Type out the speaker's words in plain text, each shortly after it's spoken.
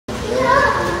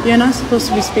You're not supposed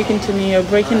to be speaking to me. You're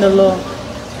breaking the law.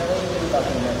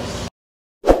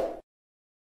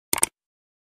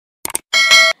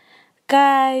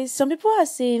 Guys, some people are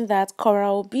saying that Korea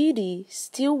Obidi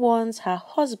still wants her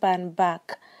husband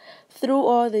back through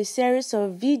all the series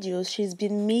of videos she's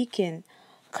been making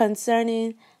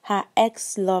concerning her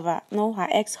ex-husband.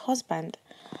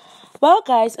 Well,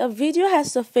 guys, a video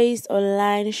has surfaced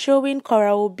online showing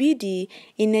Korea Obidi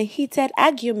in a heated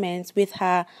argument with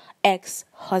her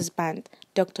ex-husband,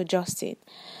 Dr. Justin.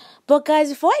 But guys,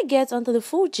 before I get onto the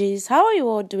full gist, how are you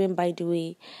all doing, by the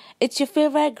way? It's your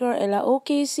favorite girl, Ella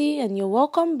OKC, and you're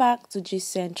welcome back to Gist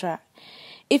Central.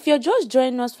 If you're just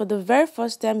joining us for the very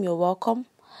first time, you're welcome.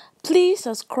 Please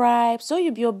subscribe so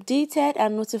you'll be updated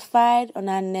and notified on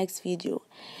our next video.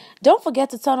 Don't forget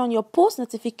to turn on your post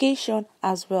notification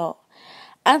as well.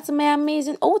 And to my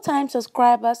amazing old-time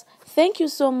subscribers, thank you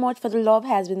so much, for the love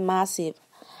has been massive.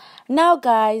 Now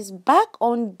guys, back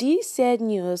on this sad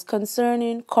news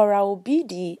concerning Korea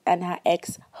Obidi and her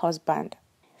ex-husband.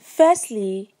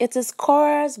 Firstly, it is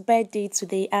Kora's birthday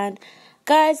today, and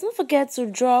guys, don't forget to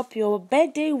drop your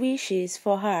birthday wishes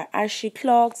for her as she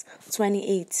clocks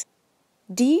 28.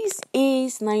 This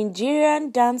is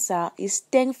Nigerian dancer is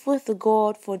thankful to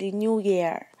God for the new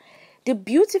year. The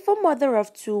beautiful mother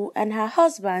of two and her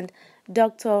husband,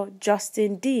 Dr.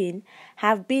 Justin Dean,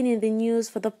 have been in the news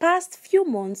for the past few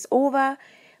months over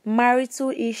marital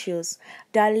issues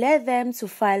that led them to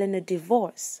filing a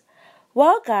divorce.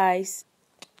 Well, guys,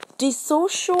 the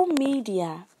social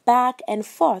media back and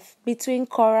forth between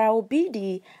Korea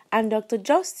Obidi and Dr.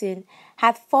 Justin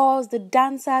had forced the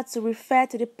dancer to refer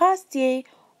to the past year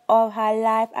of her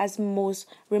life as most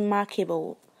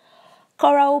remarkable.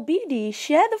 Korea Obidi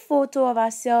shared a photo of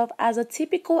herself as a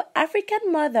typical African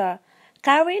mother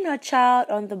carrying her child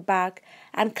on the back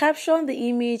and captioned the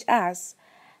image as,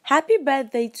 "Happy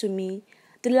birthday to me.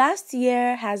 The last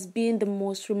year has been the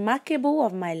most remarkable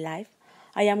of my life.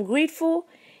 I am grateful.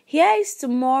 Here is to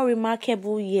more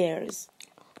remarkable years."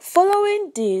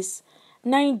 Following this,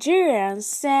 Nigerians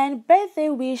sent birthday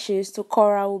wishes to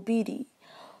Korea Obidi.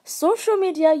 Social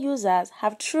media users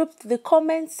have trooped the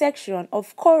comment section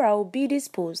of Korea Obidi's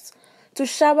posts to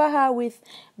shower her with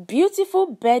beautiful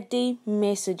birthday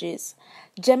messages.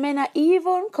 Jemena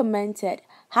even commented,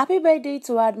 "Happy birthday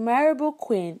to our admirable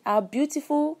queen, our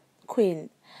beautiful queen.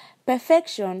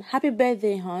 Perfection, happy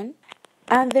birthday, hon."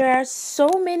 And there are so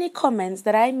many comments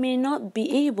that I may not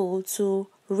be able to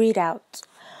read out.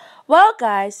 Well,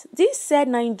 guys, this said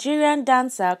Nigerian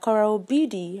dancer Korea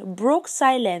Obidi broke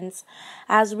silence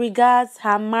as regards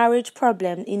her marriage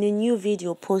problem in a new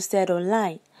video posted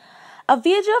online. A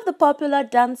video of the popular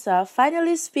dancer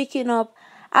finally speaking up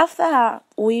after her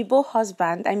Weibo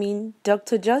husband,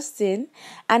 Dr. Justin,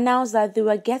 announced that they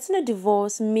were getting a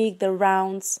divorce made the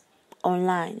rounds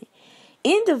online.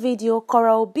 In the video,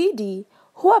 Korea Obidi,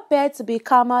 who appeared to be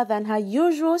calmer than her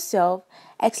usual self,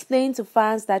 explained to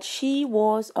fans that she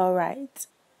was alright.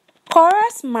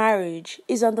 Kora's marriage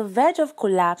is on the verge of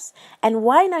collapse, and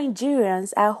why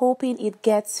Nigerians are hoping it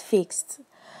gets fixed.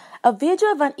 A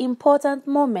video of an important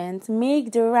moment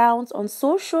made the rounds on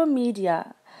social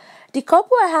media. The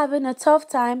couple are having a tough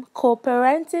time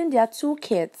co-parenting their two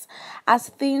kids, as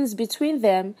things between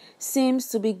them seems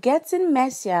to be getting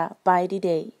messier by the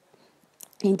day.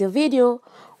 In the video,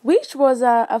 which was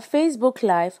a Facebook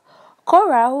Live,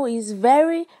 Korea, who is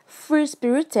very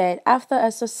free-spirited after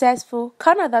a successful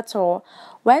Canada tour,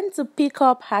 went to pick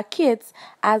up her kids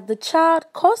at the Child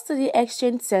Custody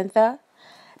Exchange Center.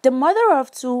 The mother of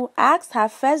two asked her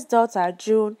first daughter,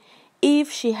 June,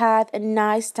 if she had a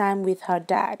nice time with her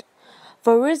dad.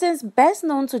 For reasons best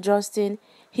known to Justin,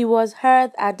 he was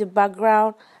heard at the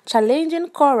background challenging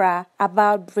Korea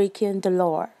about breaking the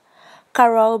law.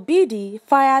 Korea Obidi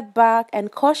fired back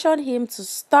and cautioned him to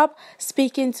stop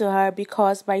speaking to her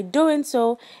because by doing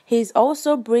so, he is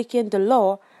also breaking the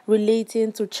law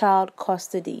relating to child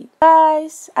custody.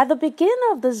 Guys, at the beginning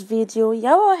of this video,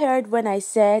 y'all heard when I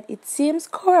said it seems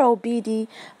Korea Obidi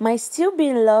might still be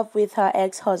in love with her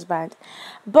ex-husband,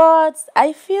 but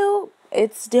I feel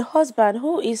it's the husband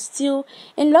who is still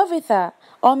in love with her,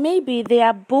 or maybe they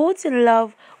are both in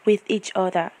love with each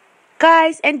other.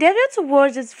 Guys, endeavor to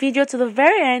watch this video to the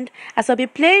very end as I'll be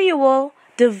playing you all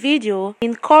the video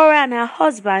in Korea and her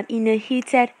husband in a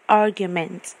heated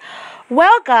argument.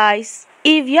 Well, guys,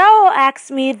 if y'all ask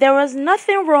me, there was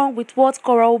nothing wrong with what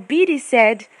Korea Obidi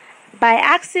said by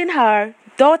asking her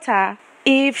daughter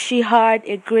if she had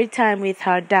a great time with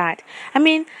her dad.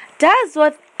 That's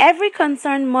what every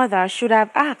concerned mother should have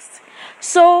asked.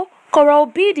 So, Korea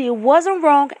Obidi wasn't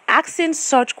wrong asking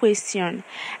such question,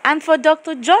 and for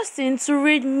Dr. Justin to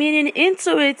read meaning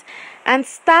into it and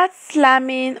starts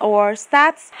slamming or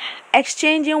starts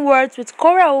exchanging words with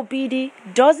Korea Obidi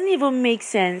doesn't even make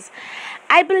sense.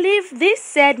 I believe this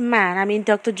said man,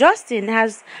 Dr. Justin,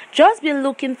 has just been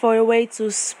looking for a way to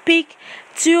speak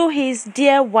to his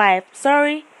dear wife,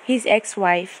 his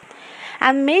ex-wife.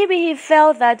 And maybe he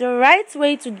felt that the right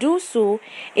way to do so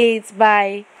is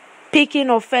by picking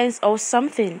offense or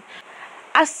something.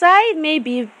 Aside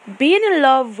maybe being in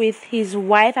love with his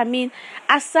wife,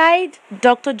 aside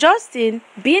Dr. Justin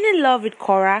being in love with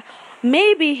Cora,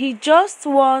 maybe he just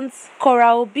wants Korea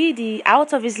Obidi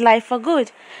out of his life for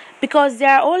good. Because there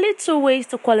are only two ways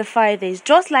to qualify this.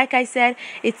 Just like I said,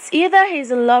 it's either he's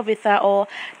in love with her, or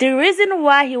the reason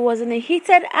why he was in a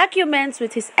heated argument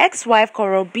with his ex-wife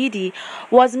Korea Obidi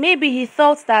was maybe he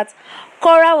thought that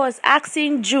Cora was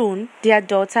asking June, their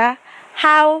daughter,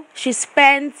 how she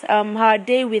spent her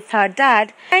day with her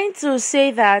dad, trying to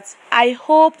say that I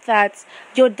hope that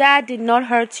your dad did not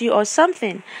hurt you or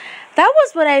something. That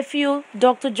was what I feel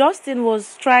Dr. Justin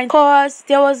was trying, because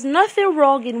there was nothing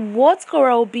wrong in what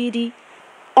Korea Obidi.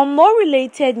 On more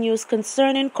related news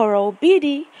concerning Korea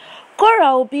Obidi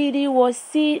was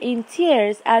seen in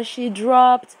tears as she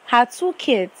dropped her two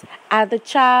kids at the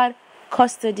child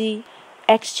custody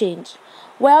exchange.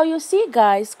 Well, you see,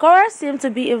 guys, Cora seems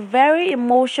to be a very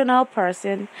emotional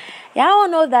person. Y'all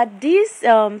know that this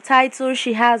title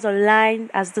she has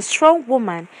online as the strong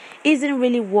woman isn't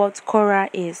really what Cora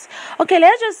is. Okay,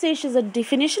 let's just say she's a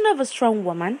definition of a strong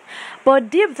woman, but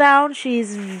deep down she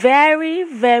is very,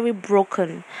 very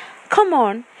broken. Come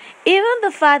on, even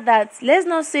the fact that, let's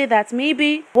not say that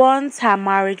maybe wants her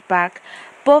marriage back,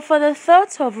 but for the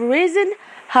thought of raising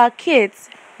her kids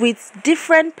with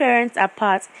different parents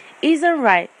apart isn't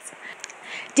right.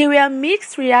 There were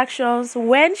mixed reactions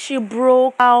when she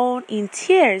broke down in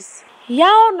tears.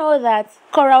 Y'all know that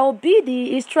Korea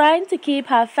Obidi is trying to keep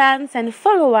her fans and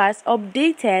followers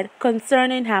updated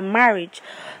concerning her marriage.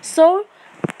 So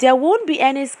there won't be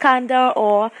any scandal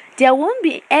or there won't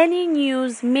be any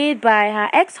news made by her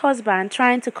ex-husband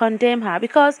trying to condemn her,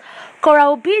 because Korea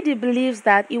Obidi believes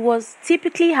that it was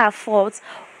typically her fault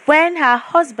when her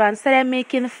husband started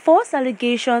making false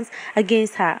allegations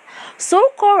against her. So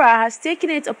Cora has taken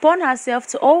it upon herself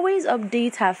to always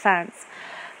update her fans.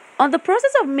 On the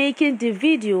process of making the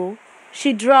video,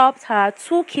 she dropped her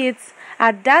two kids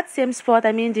at that same spot,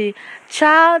 the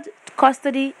child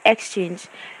custody exchange,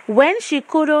 when she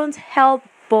couldn't help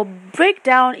but break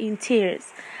down in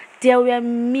tears. There were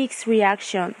mixed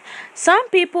reactions. Some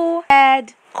people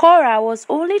had Cora was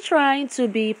only trying to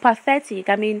be pathetic,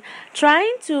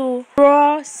 trying to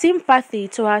draw sympathy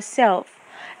to herself,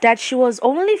 that she was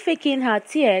only faking her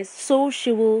tears so she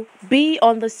will be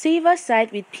on the safer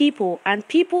side with people, and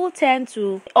people tend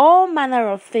to all manner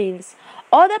of things.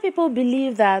 Other people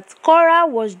believe that Cora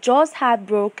was just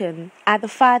heartbroken at the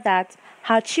fact that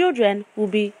her children will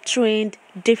be trained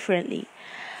differently.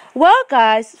 Well,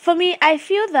 guys, for me, I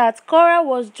feel that Cora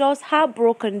was just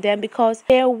heartbroken then, because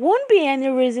there won't be any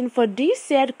reason for this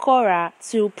said Cora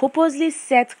to purposely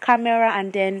set camera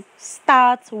and then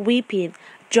start weeping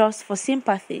just for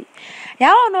sympathy.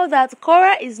 Y'all know that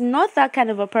Cora is not that kind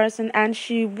of a person, and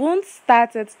she won't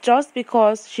start it just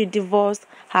because she divorced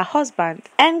her husband.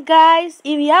 And guys,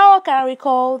 if y'all can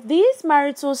recall, this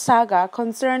marital saga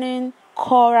concerning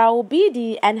Korea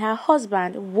Obidi and her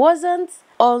husband wasn't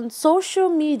on social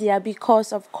media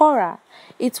because of Cora.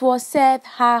 It was said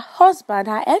her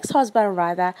ex-husband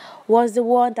rather, was the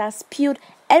one that spilled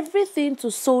everything to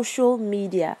social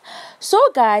media. So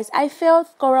guys, I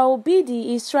felt Korea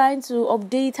Obidi is trying to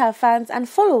update her fans and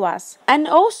followers. And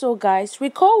also guys,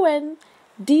 recall when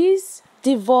this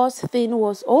divorce thing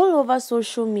was all over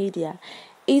social media,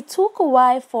 it took a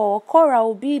while for Korea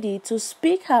Obidi to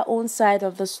speak her own side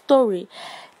of the story.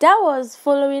 That was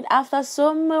following after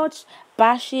so much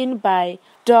bashing by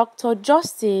Dr.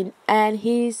 Justin and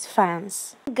his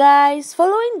fans. Guys,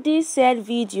 following this said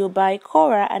video by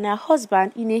Cora and her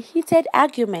husband in a heated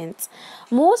argument,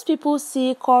 most people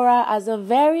see Cora as a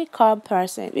very calm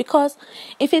person, because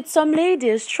if it's some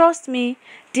ladies, trust me,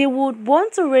 they would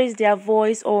want to raise their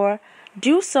voice or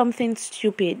do something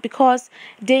stupid because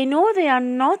they know they are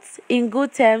not in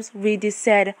good terms with the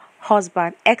said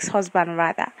ex-husband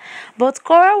rather. But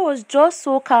Cora was just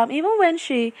so calm. Even when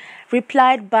she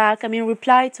replied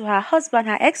to her husband,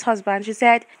 her ex-husband, she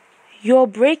said, You're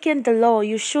breaking the law.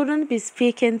 You shouldn't be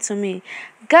speaking to me.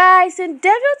 Guys,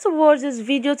 endeavor to watch this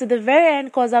video to the very end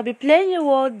because I'll be playing you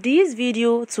all this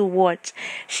video to watch.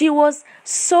 She was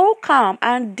so calm,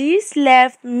 and this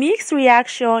left mixed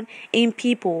reaction in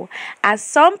people, as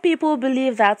some people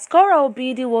believe that Korea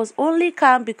Obidi was only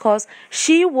calm because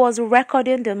she was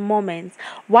recording the moment,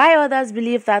 while others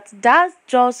believe that that's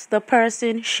just the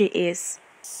person she is.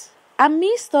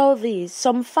 Amidst all this,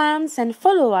 some fans and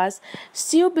followers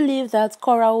still believe that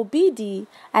Korea Obidi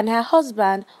and her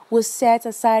husband will set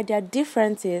aside their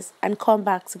differences and come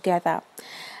back together.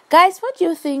 Guys, what do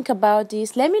you think about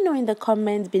this? Let me know in the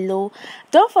comments below.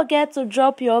 Don't forget to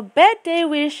drop your birthday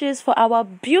wishes for our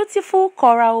beautiful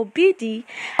Korea Obidi.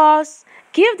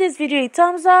 Give this video a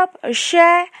thumbs up, a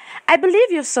share. I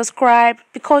believe you've subscribed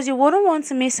because you wouldn't want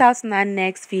to miss out on our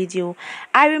next video.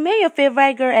 I remain your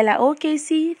favorite girl, Ella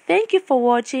OKC. Thank you for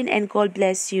watching and God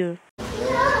bless you.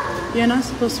 You're not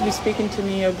supposed to be speaking to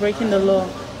me. You're breaking the law.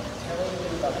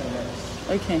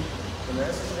 Okay.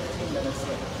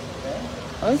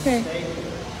 Okay.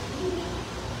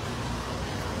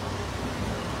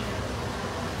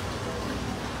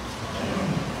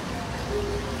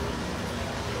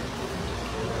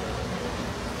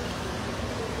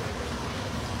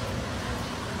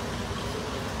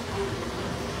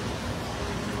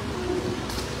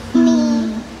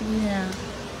 Yeah.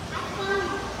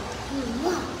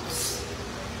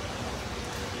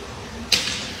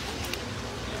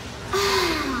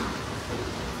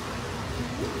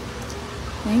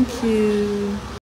 Thank you.